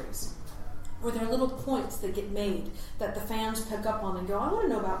short stories where there are little points that get made that the fans pick up on and go, I want to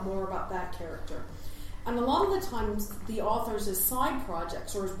know more about that character. And a lot of the times the authors as side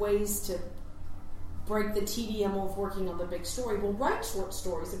projects or as ways to break the TDM of working on the big story will write short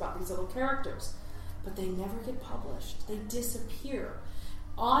stories about these little characters. But they never get published. They disappear.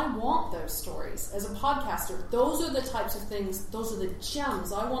 I want those stories. As a podcaster, those are the types of things, those are the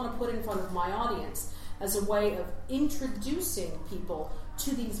gems I want to put in front of my audience as a way of introducing people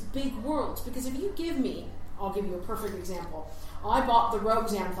to these big worlds. Because if you give me, I'll give you a perfect example. I bought the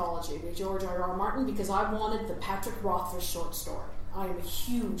Rogues Anthology by George R.R. Martin because I wanted the Patrick Rothfuss short story. I am a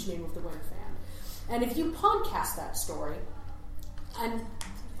huge Name of the Wind fan. And if you podcast that story, and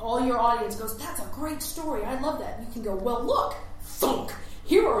all your audience goes, that's a great story, I love that, you can go, well look, thunk!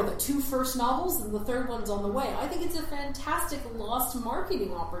 Here are the 2 first novels and the third one's on the way. I think it's a fantastic lost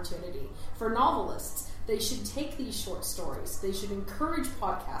marketing opportunity for novelists. They should take these short stories. They should encourage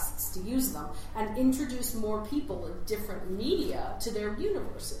podcasts to use them and introduce more people in different media to their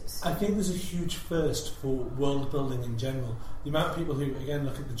universes. I think there's a huge first for world building in general. The amount of people who, again,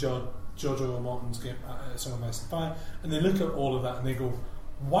 look at the George R.R. Martin's game, Song of Ice and Fire, and they look at all of that and they go,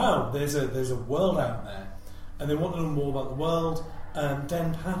 wow, there's a world out there. And they want to know more about the world.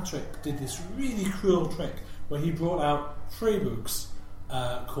 Dan Patrick did this really cruel trick where he brought out 3 books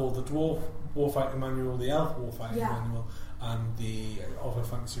called the Dwarf Warfighting Manual, the Elf Warfighting Manual, and the other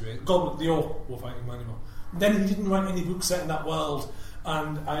fantasy race, the Orc Warfighting Manual. Then he didn't write any books set in that world,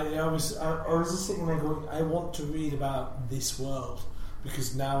 and I was just sitting there going, I want to read about this world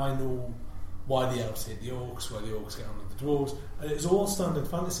because now I know why the elves hate the orcs, why the orcs get on with the dwarves, and it's all standard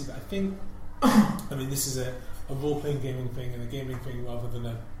fantasy. But I think, this is a role-playing gaming thing and a gaming thing rather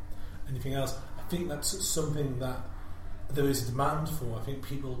than anything else. I think that's something that there is a demand for. I think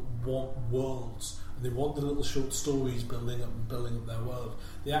people want worlds and they want the little short stories building up their world.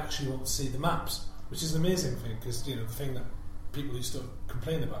 They actually want to see the maps, which is an amazing thing because the thing that people used to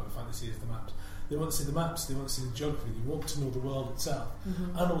complain about with fantasy is the maps. They want to see the maps, they want to see the geography, they want to know the world itself,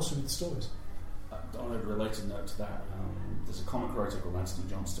 and also read the stories. On a related note to that, there's a comic writer called Anthony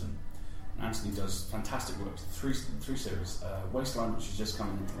Johnston. Anthony does fantastic work. Three series: Wasteland, which is just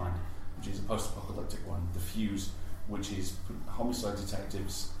coming into line, which is a post-apocalyptic one; The Fuse, which is homicide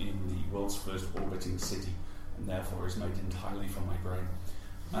detectives in the world's first orbiting city, and therefore is made entirely from my brain;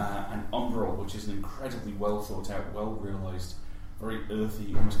 and Umbral, which is an incredibly well thought out, well realised, very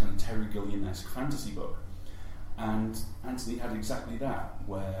earthy, almost kind of Terry Gilliam-esque fantasy book. And Anthony had exactly that,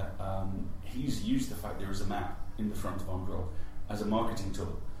 where he's used the fact there is a map in the front of Umbral as a marketing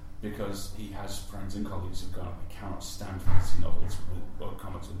tool, because he has friends and colleagues who've gone, I cannot stand fantasy novels or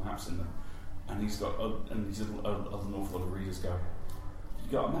comics with maps in them. And he's got, and these little an awful lot of readers go,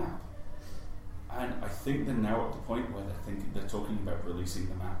 you got a map? And I think they're now at the point where they're talking about releasing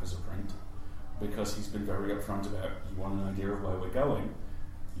the map as a print, because he's been very upfront about, you want an idea of where we're going,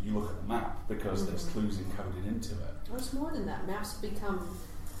 you look at the map, because there's clues encoded into it. Well, it's more than that. Maps become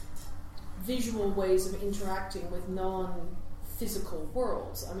visual ways of interacting with non-physical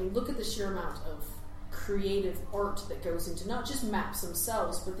worlds. I mean, look at the sheer amount of creative art that goes into not just maps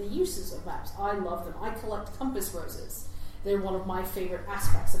themselves, but the uses of maps. I love them. I collect compass roses. They're one of my favorite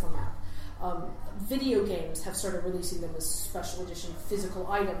aspects of a map. Video games have started releasing them as special edition physical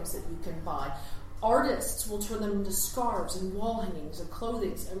items that you can buy. Artists will turn them into scarves and wall hangings and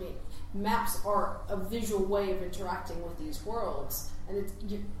clothing. I mean, maps are a visual way of interacting with these worlds. And it's,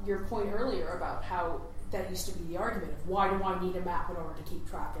 your point earlier about how that used to be the argument of why do I need a map in order to keep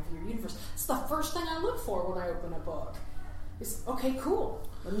track of your universe? It's the first thing I look for when I open a book. It's, okay, cool.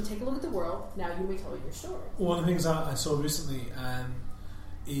 Let me take a look at the world. Now you may tell your story. One of the things I saw recently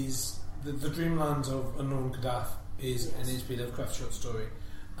is the Dreamlands of Unknown Kadath is an H.P. Lovecraft short story.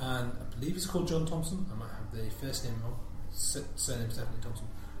 and I believe he's called John Thompson. I might have the first name wrong. Surname's definitely Thompson.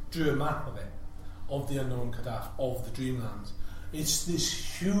 Drew a map of it, of the unknown Kadaf, of the Dreamlands. It's this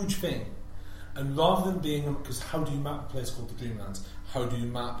huge thing, and rather than being, because how do you map a place called the Dreamlands? How do you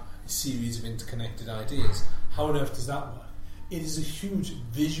map a series of interconnected ideas? How on earth does that work? It is a huge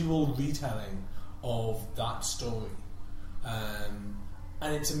visual retelling of that story, and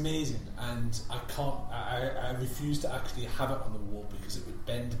it's amazing. And I refuse to actually have it on the wall because it would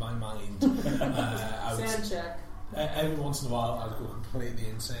bend my mind. Sand check. Every once in a while, I'd go completely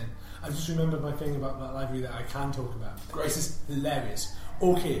insane. I just remembered my thing about that library that I can talk about. This is hilarious.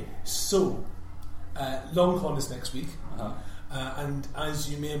 Okay, so LongCon is next week. And as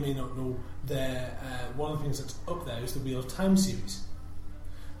you may or may not know, one of the things that's up there is the Wheel of Time series.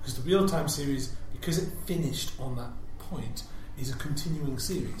 Because the Wheel of Time series, because it finished on that point, is a continuing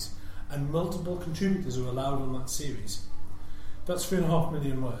series. And multiple contributors are allowed on that series. That's 3.5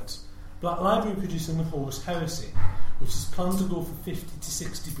 million words. Black Library producing The Horus Heresy, which is planned to go for 50 to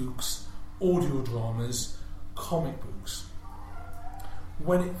 60 books, audio dramas, comic books.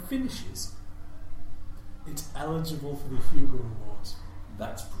 When it finishes, it's eligible for the Hugo Awards.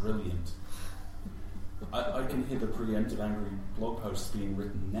 That's brilliant. I can hear the preemptive angry blog posts being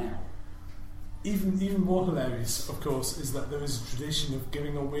written now. Even more hilarious, of course, is that there is a tradition of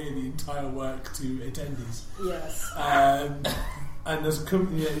giving away the entire work to attendees. Yes. And as a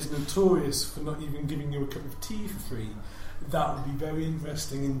company that is notorious for not even giving you a cup of tea for free, that would be very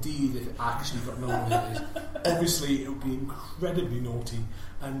interesting indeed if it actually got nominated. Obviously, it would be incredibly naughty,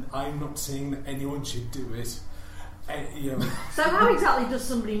 and I'm not saying that anyone should do it. So how exactly does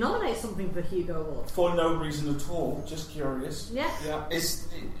somebody nominate something for Hugo Awards? For no reason at all, just curious. Yeah.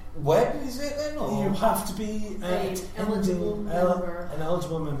 Where is it then? Or? You have to be An eligible member. An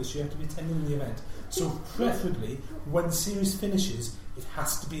eligible member, so you have to be attending the event. So preferably, when the series finishes, it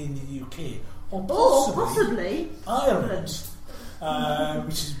has to be in the UK. Or possibly Ireland,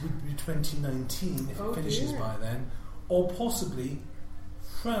 which would be 2019 if it finishes by then. Or possibly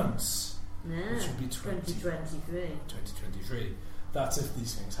France, which would be 2023. That's if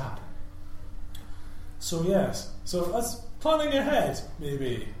these things happen. So yes, so that's planning ahead,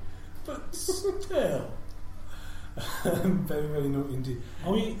 maybe. But still. Very, very naughty indeed.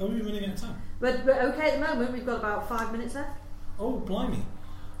 Are we running out of time? But okay, at the moment we've got about 5 minutes left. Oh, blimey.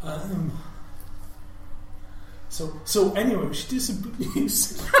 So anyway, we should do some good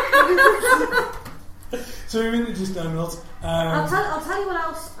news. So we're in the just downloads. I'll tell you what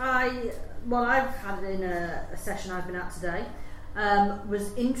else I've had in a session I've been at today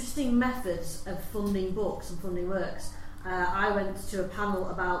was interesting methods of funding books and funding works. I went to a panel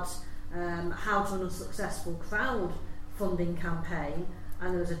about how to run a successful crowdfunding campaign,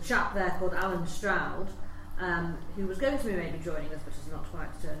 and there was a chap there called Alan Stroud who was going to be maybe joining us, but has not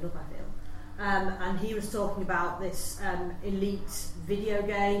quite turned up, I feel. And he was talking about this elite video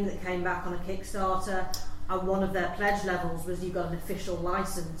game that came back on a Kickstarter, and one of their pledge levels was you got an official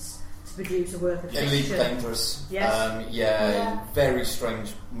license to produce a work of Elite fiction. Dangerous. Yes. Very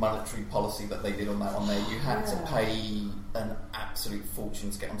strange monetary policy that they did on that one there. You had to pay an absolute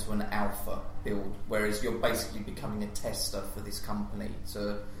fortune to get onto an alpha build, whereas you're basically becoming a tester for this company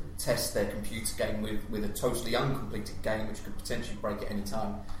to test their computer game with a totally uncompleted game which could potentially break at any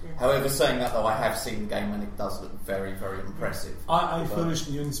time. However, saying that though, I have seen the game and it does look very, very impressive. I finished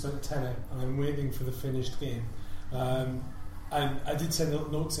and you only spent a tenner, and I'm waiting for the finished game. And I did send a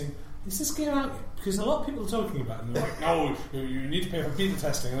note saying, is this game out yet? Because a lot of people are talking about it, and they're like, no, you need to pay for beta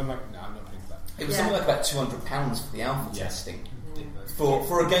testing, and I'm like, no, I'm not paying for that. It was something like about £200 for the alpha testing.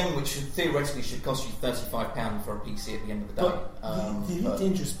 For a game which theoretically should cost you £35 for a PC at the end of the day. But the Elite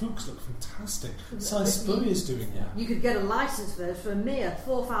Dangerous books look fantastic. Size Spurrier is doing it. You could get a license for those for a mere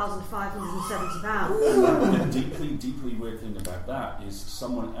 £4,570. The deeply weird thing about that is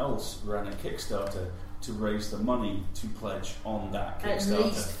someone else ran a Kickstarter to raise the money to pledge on that Kickstarter. At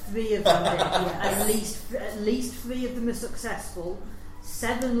least 3 of them did. At least 3 of them are successful.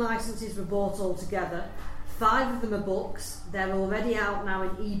 7 licenses were bought altogether. 5 of them are books. They're already out now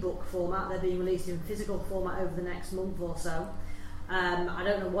in ebook format. They're being released in physical format over the next month or so. I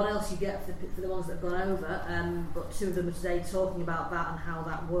don't know what else you get for the ones that have gone over, but 2 of them are today talking about that and how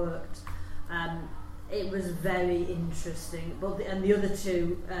that worked. It was very interesting. And the other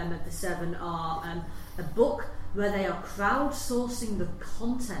 2 at the 7 are a book where they are crowdsourcing the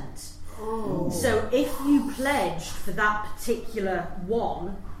content. So if you pledged for that particular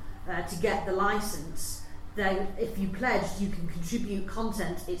one to get the license, then if you pledged, you can contribute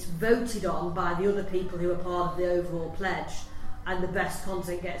content. It's voted on by the other people who are part of the overall pledge, and the best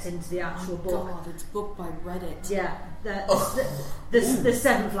content gets into the actual book. God, it's booked by Reddit. Yeah, the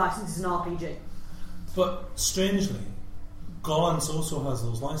seventh license is an RPG. But strangely, Gollancz also has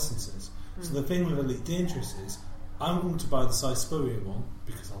those licenses. So the thing with Elite Dangerous is, I'm going to buy the Cy Spurrier one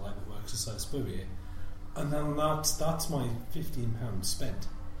because I like the works of Cy Spurrier, and then that's my £15 spent.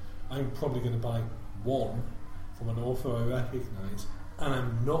 I'm probably going to buy one from an author I recognise, and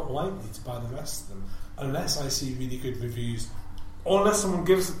I'm not likely to buy the rest of them unless I see really good reviews, or unless someone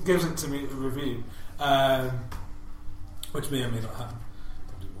gives it to me a review, which may or may not happen.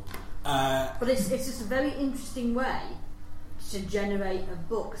 Probably won't. But it's just a very interesting way to generate a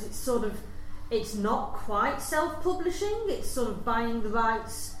book, because it's not quite self-publishing. It's sort of buying the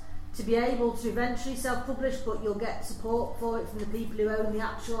rights to be able to eventually self-publish, but you'll get support for it from the people who own the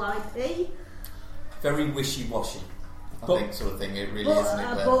actual IP. Very wishy-washy, I think, sort of thing. It really isn't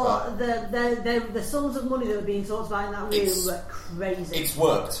it? But the sums of money that were being talked about in that room were crazy. It's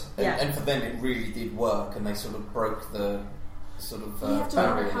worked, Yeah. and for them it really did work, and they sort of broke the sort of You have to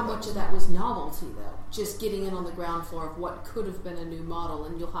barrier. remember how much of that was novelty, though. Just getting in on the ground floor of what could have been a new model,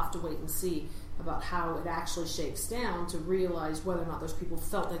 and you'll have to wait and see about how it actually shakes down to realize whether or not those people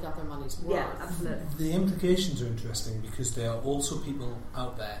felt they got their money's worth. Yeah, absolutely. The implications are interesting because there are also people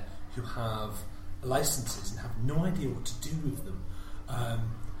out there who have licenses and have no idea what to do with them.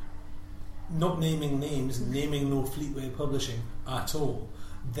 Not naming names and naming no Fleetway Publishing at all.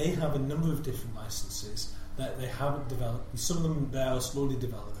 They have a number of different licenses that they haven't developed, and some of them they are slowly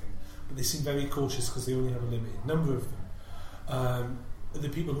developing, but they seem very cautious because they only have a limited number of them. The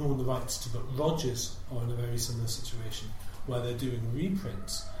people who own the rights to Buck Rogers are in a very similar situation where they're doing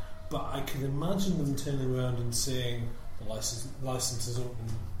reprints, but I can imagine them turning around and saying the license is open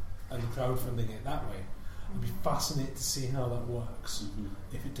and crowdfunding it that way. I'd be fascinated to see how that works,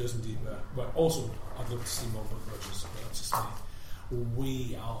 if it does indeed work. But also, I'd love to see more Buck Rogers, but that's just me.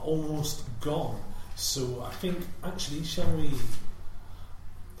 We are almost gone, so I think, actually, shall we...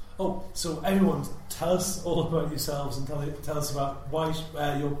 Oh, so everyone, tell us all about yourselves and tell us about why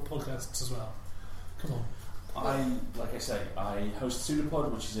your podcasts as well. Come on. Like I say, I host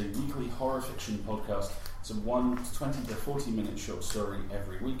Pseudopod, which is a weekly horror fiction podcast. It's a 20 to 40 minute short story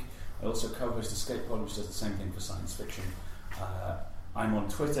every week. I also co-host EscapePod, which does the same thing for science fiction. I'm on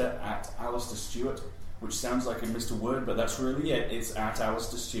Twitter at Alistair Stewart, which sounds like a Mr. Word, but that's really it. It's at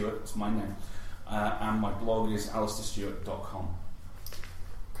Alistair Stewart. It's my name. And my blog is alistairstewart.com.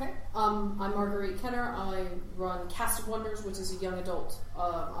 Okay, I'm Marguerite Kenner. I run Cast of Wonders, which is a young adult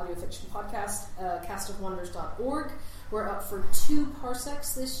audio fiction podcast, castofwonders.org. We're up for 2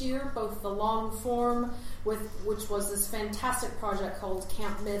 parsecs this year, both the long form, which was this fantastic project called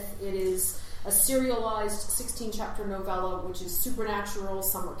Camp Myth. It is a serialized 16-chapter novella, which is supernatural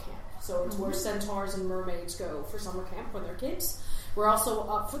summer camp. So it's where centaurs and mermaids go for summer camp when they're kids. We're also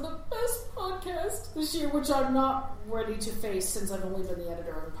up for the best podcast this year, which I'm not ready to face since I've only been the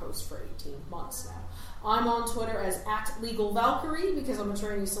editor and post for 18 months now. I'm on Twitter as @LegalValkyrie because I'm an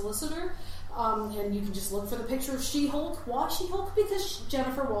attorney solicitor. And you can just look for the picture of She-Hulk. Why She-Hulk? Because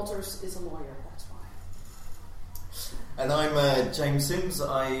Jennifer Walters is a lawyer, that's why. And I'm James Sims.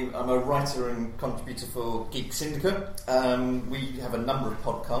 I'm a writer and contributor for Geek Syndicate. We have a number of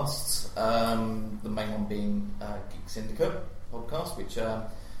podcasts, the main one being Geek Syndicate podcast, which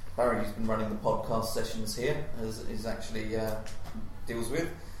Barry, who's been running the podcast sessions here, is actually deals with.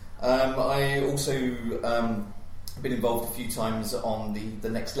 I also been involved a few times on the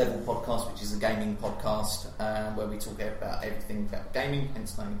Next Level podcast, which is a gaming podcast where we talk about everything about gaming,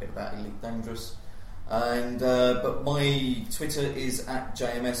 hence knowing a bit about Elite Dangerous. And but my Twitter is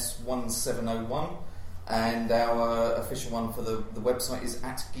 @JMS1701, and our official one for the website is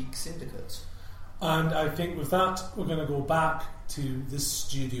 @Geek Syndicate. And I think with that, we're going to go back to this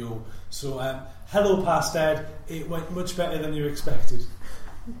studio. So, hello, past Ed. It went much better than you expected.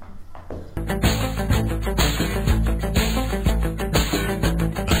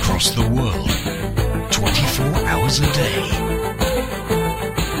 Across the world, 24 hours a day.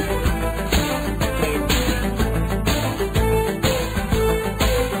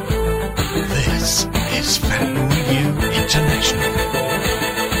 This is Fan Review International.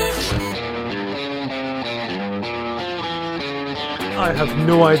 I have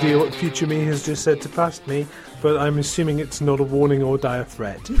no idea what future me has just said to past me, but I'm assuming it's not a warning or dire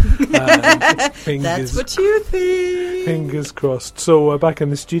threat. That's what you think. Fingers crossed. So we're back in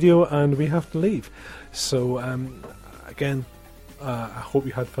the studio and we have to leave. So again, I hope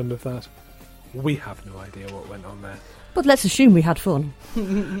you had fun with that. We have no idea what went on there. But let's assume we had fun.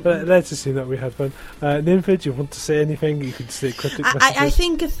 Let's assume that we had fun. Nympha, do you want to say anything? You could say cryptic messages. I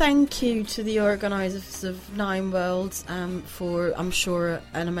think a thank you to the organisers of Nine Worlds for, I'm sure,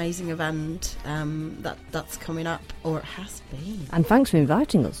 an amazing event that's coming up, or has been. And thanks for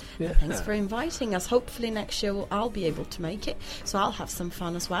inviting us. Yeah. Thanks for inviting us. Hopefully next year I'll be able to make it, so I'll have some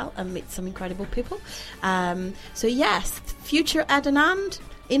fun as well and meet some incredible people. So yes, future Ed and And,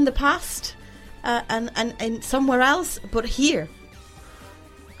 in the past, and somewhere else, but here.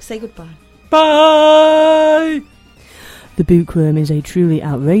 Say goodbye. Bye! The Bookworm is a truly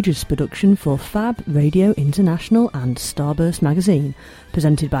outrageous production for Fab Radio International and Starburst Magazine,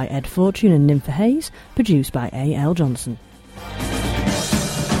 presented by Ed Fortune and Nympha Hayes, produced by A.L. Johnson.